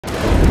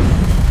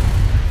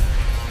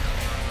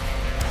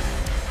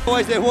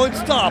otherwise they won't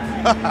stop.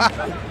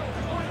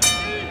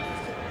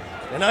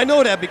 And I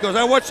know that because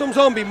I watch some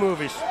zombie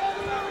movies.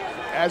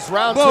 As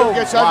round two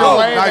gets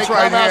underway, nice they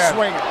right come out hand.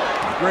 swinging.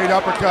 Great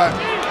uppercut.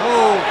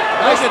 Oh,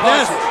 Nice look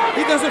at punches. this.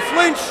 He doesn't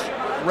flinch.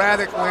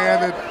 Radach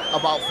landed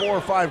about 4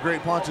 or 5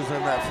 great punches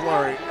in that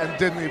flurry and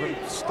didn't even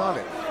stun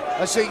it.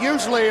 I see,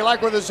 usually,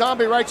 like with a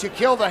zombie rights, you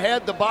kill the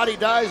head, the body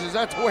dies. Is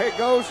that the way it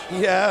goes?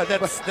 Yeah,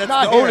 that's the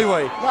Not only here.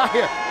 way. Not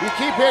here. You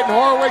keep hitting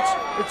Horwich,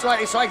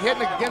 it's like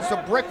hitting against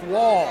a brick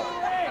wall.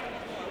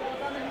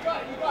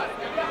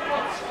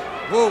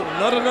 Whoa,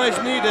 not a nice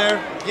knee there.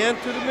 Again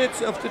to the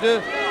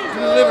to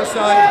the liver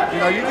side. You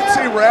know, you can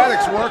see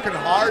Radach's working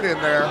hard in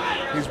there.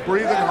 He's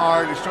breathing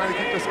hard. He's trying to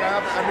keep this guy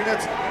up. I mean,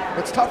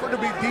 it's tougher to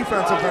be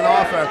defensive than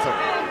offensive.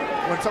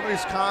 When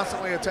somebody's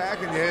constantly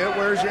attacking you, it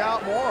wears you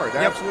out more. It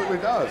absolutely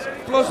does.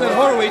 Plus, that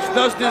Horwich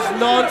does this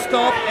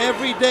non-stop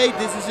every day.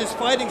 This is his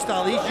fighting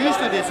style. He's used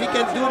to this. He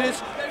can do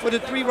this for the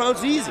 3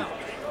 rounds easy. In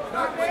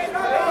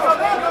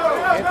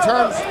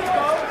terms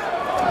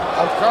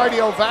of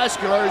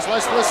cardiovasculars,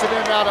 let's listen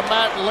in now to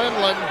Matt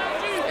Lindland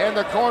in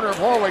the corner of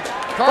Horwich.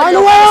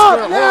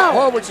 Cardiovascular,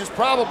 Horwich is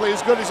probably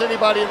as good as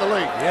anybody in the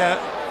league. Yeah.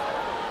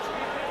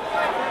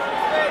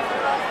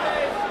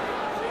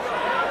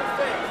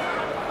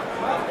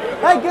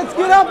 Hey, let's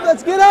get up,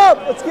 let's get up,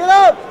 let's get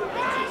up.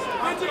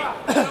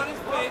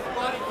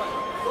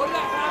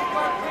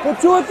 Put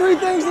 2 or 3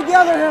 things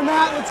together here,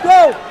 Matt, let's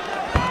go.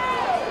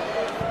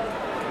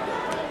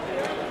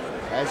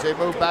 As they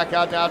move back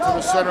out now to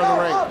the center of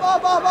the ring. Up.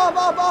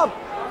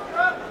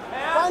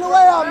 Find a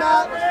way out,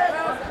 Matt.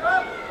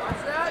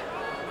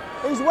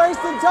 He's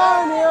wasting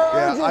time here.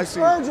 Yeah, Urgent, I see.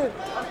 urgent.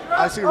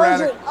 I see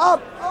Urgent. Radach.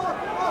 Up.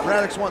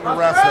 Radach's wanting to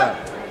rest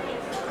that.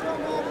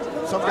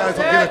 Some guys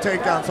will get a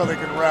takedown so they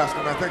can rest,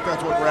 and I think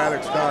that's what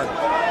Radach's done.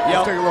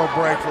 Let's take a little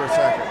break for a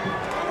second.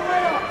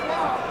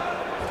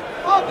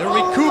 The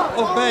recoup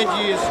of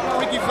Benji is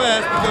pretty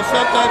fast because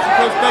sometimes he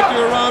goes back to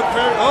a round.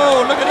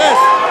 Oh, look at this.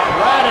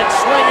 Radach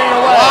swinging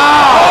away.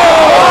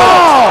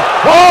 Wow!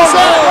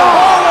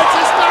 Horwich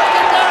is knocked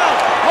him down.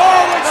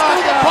 Horwich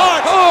through the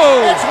punch.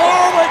 Oh. It's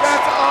Horwich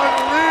That's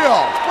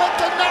unreal. with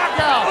the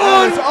knockout.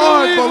 That is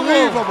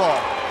unbelievable.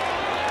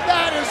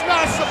 That is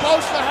not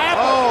supposed to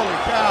happen. Holy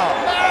cow.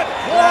 Matt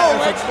That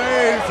Horwich is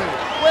amazing.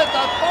 with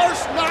the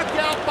first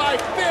knockout by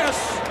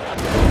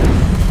fist.